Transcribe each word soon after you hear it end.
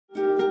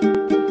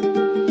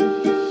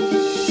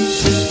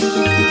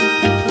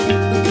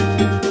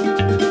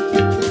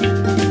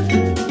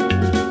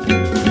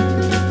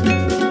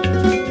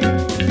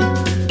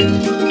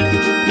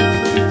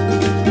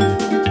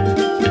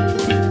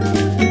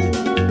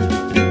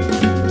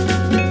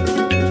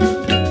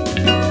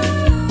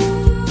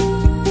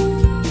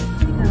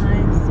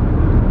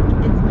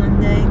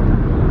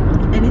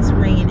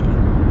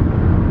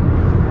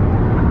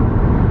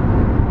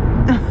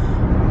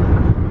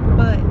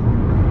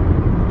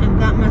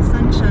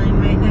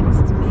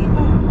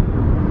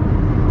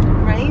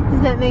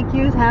make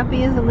you as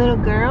happy as a little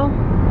girl?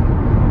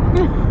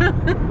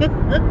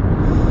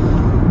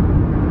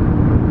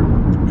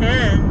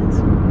 And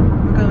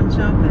we're going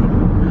shopping.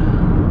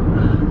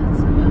 Oh, that's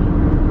so hot.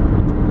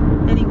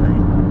 Anyway,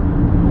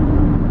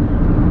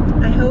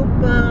 I hope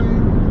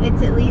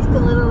it's at least a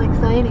little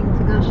exciting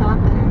to go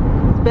shopping.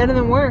 It's better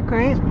than work,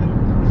 right?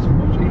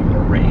 Even a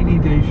rainy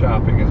day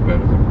shopping is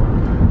better than work.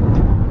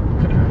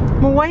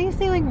 Well, why do you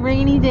say like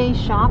rainy day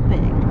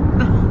shopping?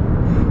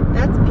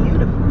 That's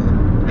beautiful.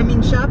 I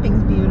mean,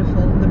 shopping's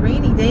beautiful. The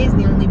rainy day is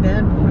the only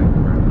bad part.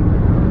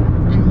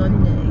 And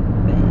Monday,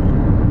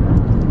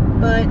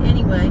 bad. But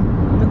anyway,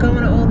 we're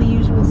going to all the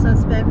usual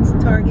suspects.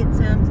 Target,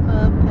 Sam's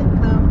Club,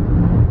 Petco.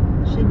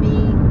 Should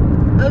be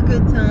a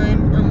good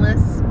time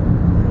unless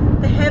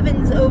the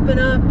heavens open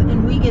up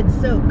and we get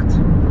soaked.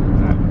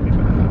 That would be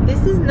bad.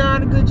 This is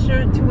not a good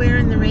shirt to wear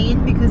in the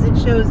rain because it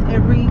shows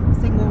every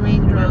single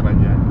raindrop. My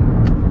jacket.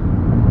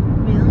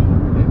 Really?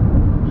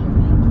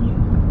 Thank you.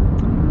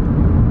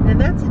 Now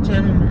that's a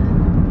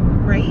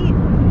gentleman, right?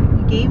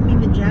 You gave me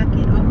the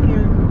jacket off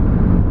your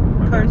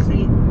car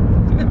seat.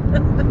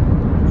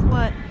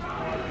 What?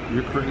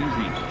 You're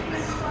crazy.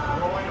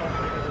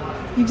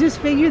 You just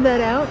figured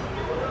that out?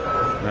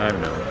 I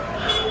know.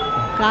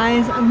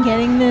 Guys, I'm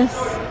getting this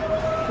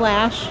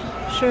Flash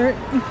shirt.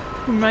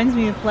 Reminds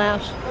me of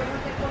Flash.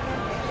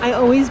 I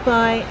always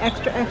buy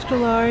extra, extra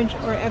large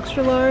or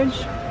extra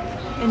large.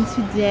 And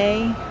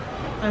today,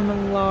 I'm a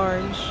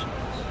large.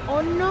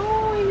 Oh no,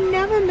 I've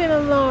never been a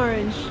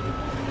large.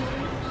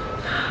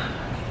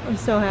 I'm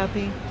so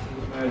happy.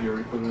 I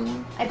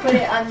put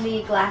it on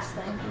the glass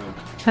thing.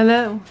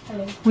 Hello.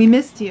 Hello. We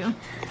missed you.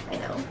 I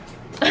know.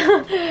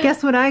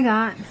 Guess what I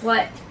got?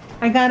 What?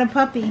 I got a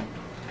puppy.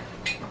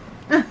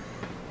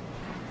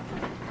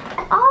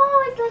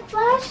 Oh, it's like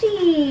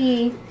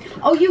flashy.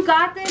 Oh, you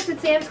got this at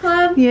Sam's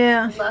Club?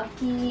 Yeah.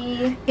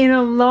 Lucky. In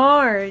a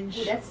large.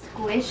 Dude, that's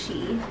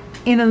squishy.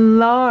 In a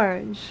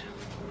large.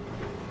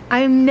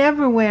 I'm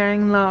never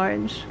wearing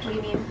large. What do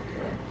you mean?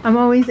 I'm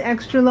always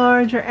extra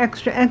large or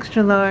extra,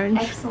 extra large.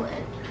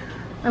 Excellent.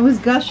 I was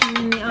gushing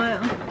in the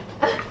aisle.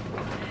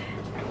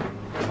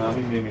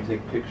 Mommy made me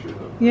take pictures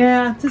of it.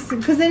 Yeah, just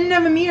because I didn't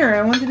have a mirror.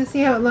 I wanted to see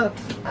how it looked.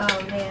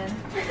 Oh, man.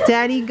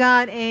 Daddy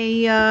got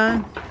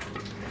a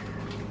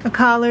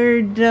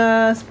collared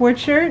sports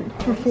shirt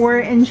for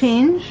 $4 and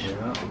change.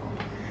 Yeah.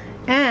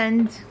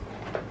 And,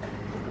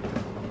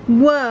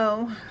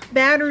 whoa,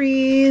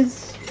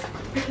 batteries.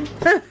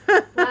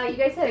 Wow, you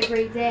guys had a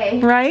great day.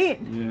 Right?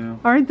 Yeah.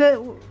 Aren't they?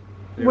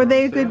 Were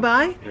they a on sale. good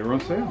buy? They were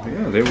on sale.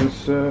 Yeah, they was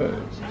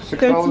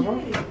 $6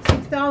 off.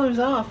 $6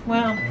 off.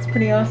 Wow, that's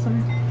pretty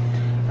awesome.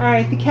 All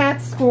right, the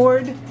cats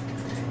scored.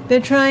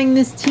 They're trying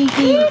this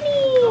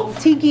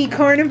tiki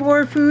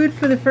carnivore food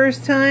for the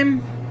first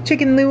time.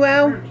 Chicken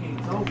luau.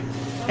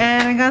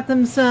 And I got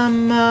them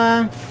some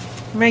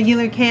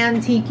regular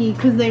canned tiki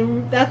because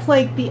that's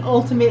like the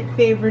ultimate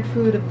favorite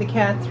food of the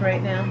cats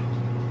right now.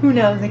 Who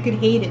knows? I could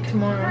hate it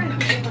tomorrow.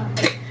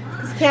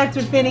 Because cats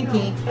are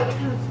finicky.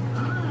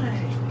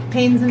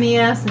 Pains in the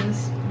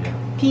asses.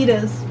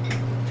 Pitas.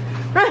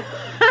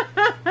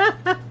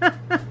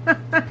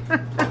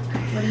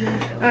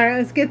 Alright,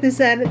 let's get this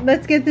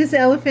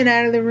elephant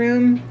out of the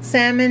room.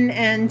 Salmon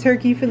and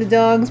turkey for the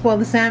dogs. Well,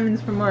 the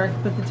salmon's for Mark,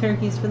 but the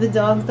turkey's for the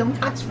dogs. Don't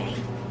touch me.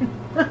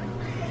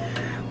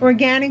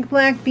 Organic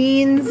black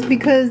beans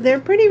because they're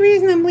pretty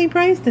reasonably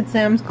priced at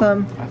Sam's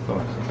Club. I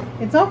thought so.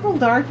 It's awful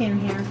dark in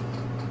here.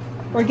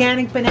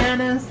 Organic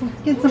bananas.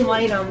 Let's get some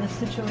light on this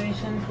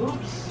situation.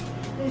 Oops.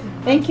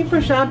 Thank you for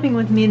shopping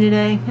with me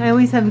today. I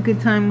always have a good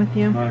time with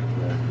you. Okay.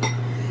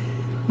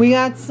 We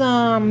got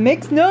some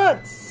mixed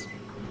nuts.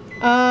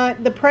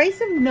 The price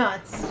of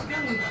nuts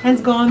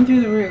has gone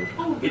through the roof.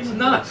 It's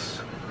nuts.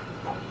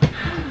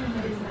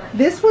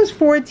 This was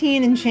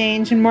 14 and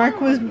change, and Mark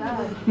was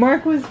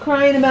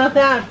crying about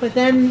that. But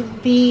then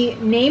the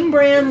name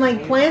brand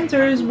like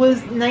Planters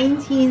was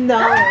 $19.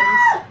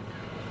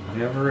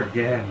 Never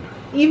again.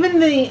 Even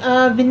the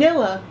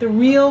vanilla, the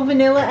real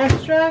vanilla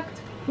extract,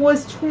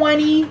 was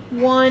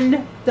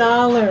 $21.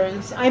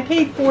 I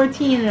paid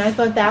 $14, and I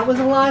thought that was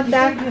a lot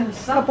back a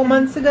couple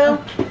months ago.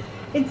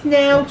 It's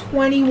now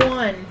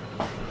 $21.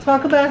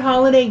 Talk about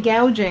holiday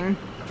gouging.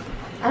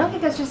 I don't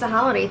think that's just a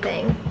holiday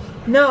thing.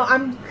 No,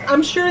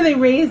 I'm sure they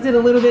raised it a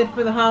little bit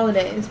for the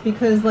holidays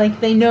because like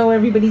they know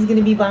everybody's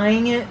gonna be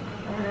buying it.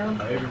 I don't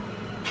know.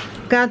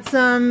 Got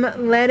some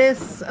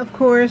lettuce, of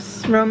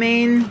course,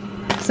 romaine,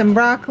 some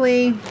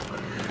broccoli.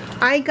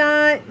 I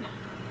got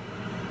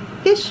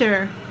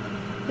Fisher,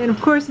 and of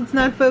course it's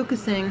not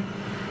focusing.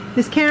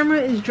 This camera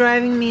is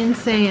driving me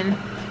insane.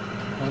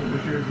 What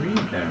was your dream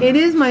camera? It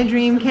is my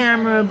dream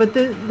camera, but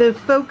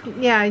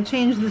yeah, I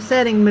changed the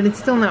setting, but it's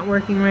still not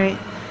working right.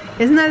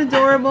 Isn't that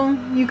adorable?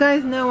 You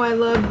guys know I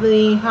love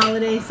the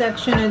holiday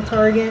section at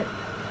Target.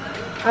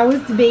 I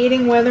was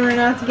debating whether or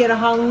not to get a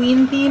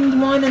Halloween themed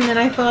one, and then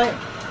I thought,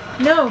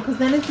 no, because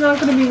then it's not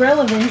going to be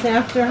relevant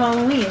after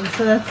Halloween,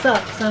 so that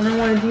sucks. I don't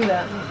want to do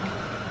that.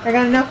 I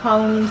got enough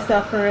Halloween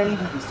stuff already.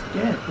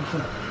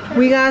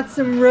 We got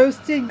some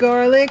roasted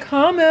garlic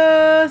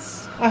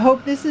hummus. I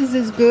hope this is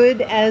as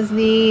good as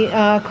the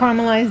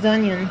caramelized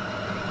onion.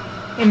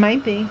 It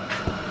might be.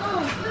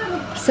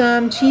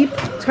 Some cheap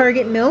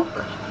Target milk.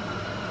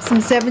 Some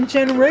 7th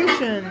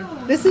generation.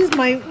 This is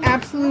my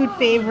absolute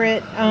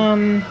favorite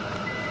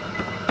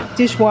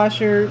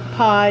dishwasher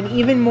pod,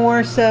 even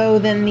more so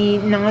than the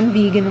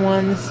non-vegan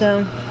ones.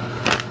 So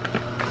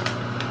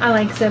I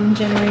like 7th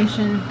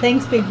generation.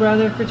 Thanks, Big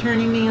Brother, for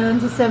turning me on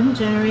to 7th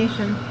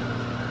generation.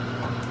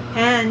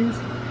 And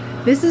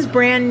this is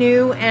brand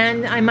new,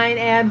 and I might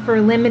add for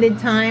a limited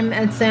time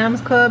at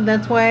Sam's Club.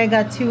 That's why I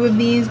got 2 of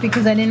these,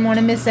 because I didn't want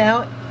to miss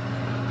out.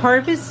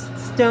 Harvest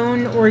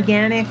Stone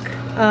organic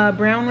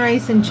brown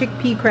rice and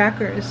chickpea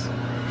crackers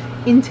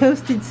in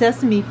toasted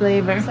sesame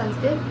flavor. Sounds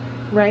good.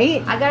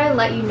 Right? I gotta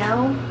let you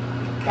know,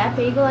 that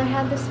bagel I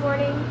had this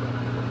morning,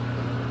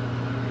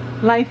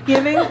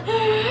 life-giving.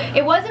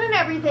 It wasn't in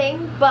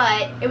everything,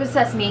 but it was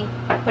sesame.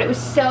 But it was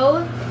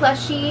so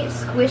plushy,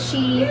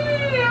 squishy.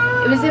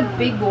 It was a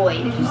big boy.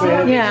 Did you see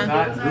how big Yeah. those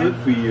Not bagels are? good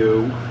for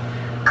you.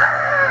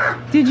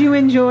 Did you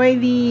enjoy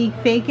the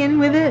bacon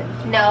with it?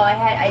 No,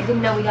 I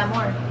didn't know we got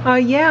more. Oh,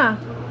 yeah.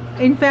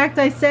 In fact,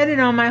 I said it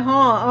on my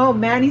haul. Oh,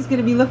 Maddie's going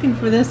to be looking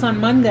for this on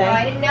Monday. Oh,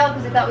 I didn't know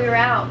because I thought we were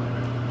out.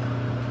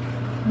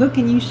 Look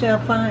and you shall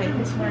find.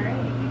 That's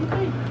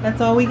right.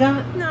 That's all we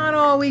got? Not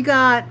all we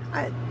got.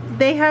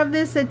 They have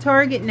this at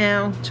Target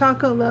now.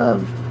 Choco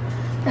Love.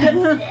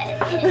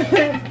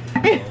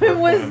 It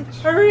was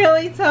a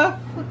really tough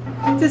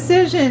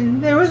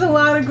decision. There was a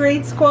lot of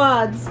great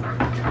squads.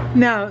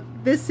 No,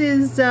 this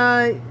is,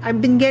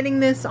 I've been getting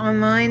this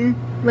online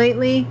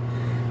lately,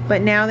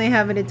 but now they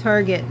have it at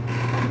Target.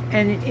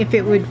 And if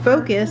it would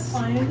focus,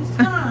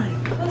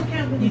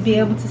 you'd be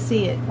able to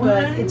see it.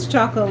 But it's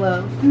Choco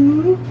Love.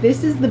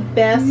 This is the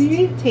best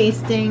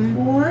tasting,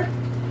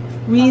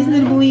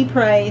 reasonably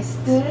priced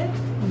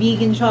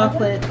vegan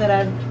chocolate that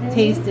I've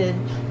tasted.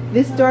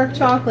 This dark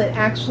chocolate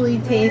actually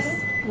tastes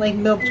like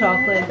milk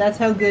chocolate. That's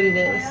how good it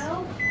is.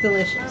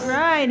 Delicious.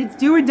 Right, it's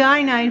do or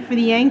die night for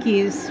the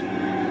Yankees.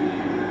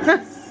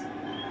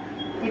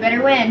 They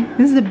better win.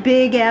 This is a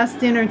big ass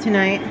dinner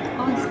tonight.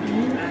 Oh, it's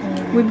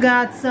beautiful. We've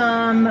got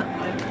some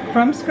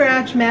from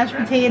scratch mashed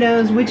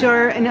potatoes, which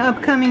are an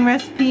upcoming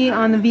recipe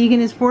on the Vegan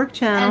is Fork And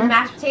channel.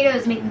 mashed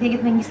potatoes make me think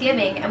of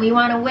Thanksgiving, and we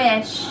want to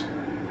wish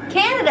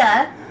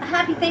Canada a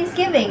happy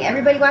Thanksgiving.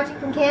 Everybody watching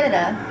from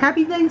Canada.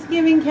 Happy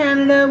Thanksgiving,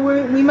 Canada.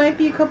 We might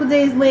be a couple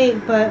days late,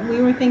 but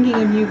we were thinking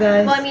of you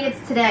guys. Well, I mean,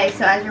 it's today,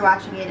 so as you're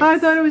watching it, it's... Oh, I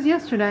thought it was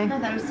yesterday. I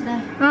thought it was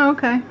today. Oh,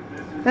 okay.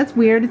 That's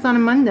weird. It's on a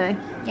Monday.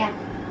 Yeah.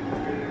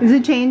 Does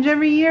it change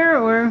every year,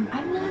 or?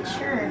 I'm not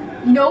sure.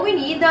 You know what we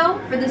need, though,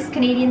 for this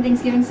Canadian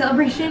Thanksgiving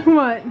celebration?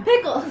 What?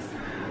 Pickles.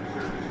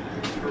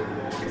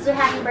 Because they're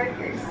having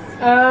burgers.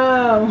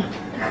 Oh.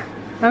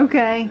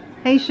 Okay.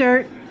 Hey,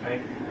 Shirt.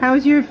 Hey. How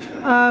was your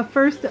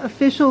first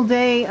official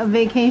day of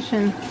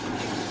vacation?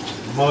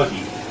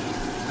 Muggy.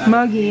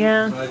 Muggy,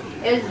 yeah. Muggy.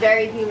 It was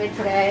very humid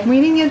today. We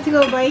didn't get to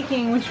go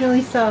biking, which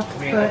really sucks, I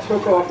mean, I but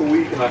took off a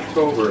week in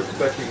October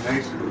expecting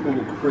nice,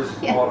 cool,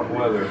 crisp Yeah. autumn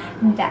weather.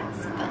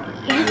 That's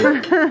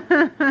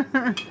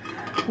funny.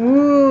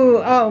 ooh,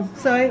 oh,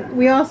 so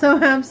we also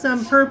have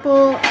some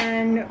purple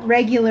and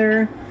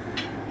regular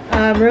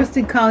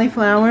roasted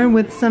cauliflower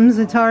with some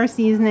za'atar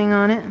seasoning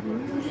on it.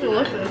 It's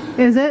delicious.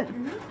 Is it?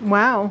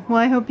 Wow. Well,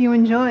 I hope you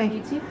enjoy.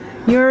 You too?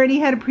 You already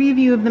had a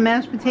preview of the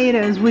mashed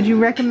potatoes. Would you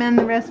recommend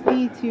the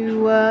recipe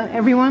to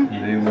everyone?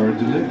 They were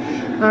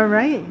delicious. All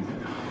right.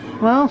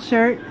 Well,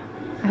 Shirt,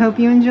 I hope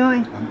you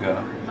enjoy. I'm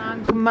gonna.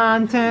 Come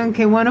on, turn,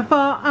 que wanna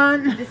fall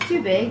on. Is this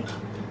too big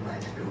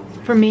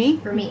For me?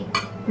 for me?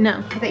 No.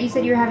 I thought you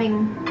said you were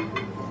having...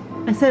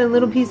 I said a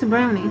little piece of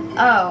brownie.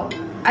 Oh.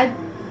 Okay.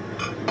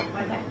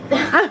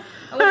 I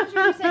wasn't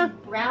sure if you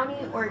said brownie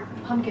or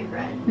pumpkin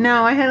bread.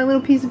 No, I had a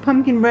little piece of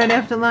pumpkin bread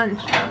after lunch.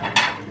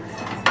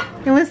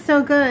 It was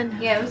so good.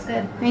 Yeah, it was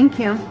good. Thank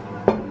you.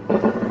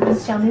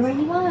 Just tell me where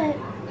you want.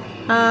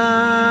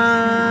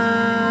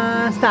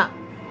 Stop.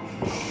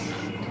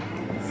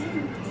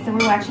 So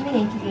we're watching the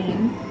Yankee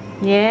game.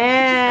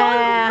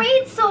 Yeah. It's going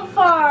great so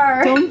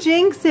far. Don't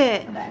jinx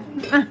it.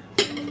 Okay.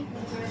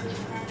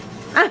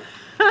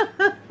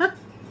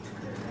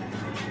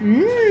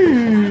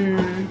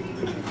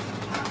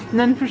 Mmm.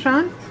 None for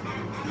Sean?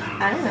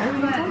 I don't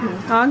know. You told me.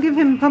 I'll give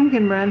him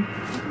pumpkin bread.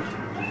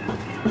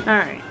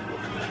 Alright.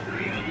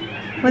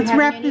 Let's having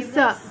wrap any of this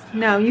up. this?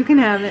 No, you can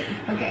have it.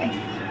 Okay.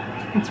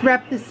 Let's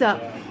wrap this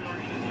up.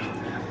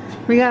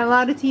 We got a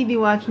lot of TV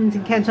watching to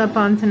catch up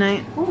on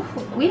tonight. Ooh,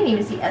 we didn't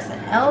even see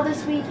SNL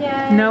this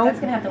weekend. Nope. That's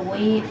gonna have to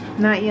wait.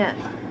 Not yet.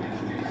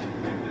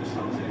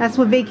 That's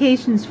what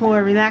vacation's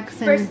for.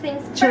 Relaxing. First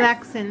things first.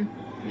 Chillaxing.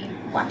 We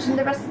watching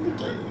the rest of the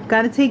game.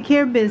 Gotta take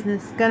care of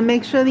business. Gotta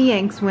make sure the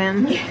Yanks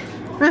win.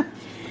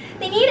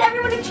 They need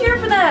everyone to cheer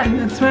for them.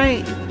 That's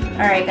right.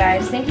 Alright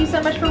guys, thank you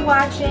so much for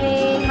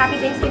watching. Happy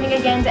Thanksgiving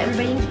again to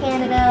everybody in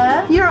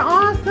Canada. You're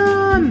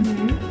awesome.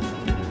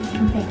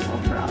 I'm thankful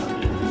for all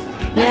of you.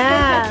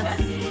 Yes.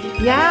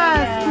 Yes,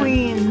 Yeah.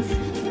 queens.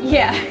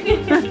 Yeah.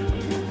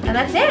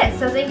 that's it.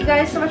 So thank you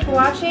guys so much for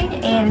watching,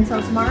 and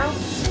until tomorrow,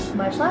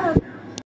 much love.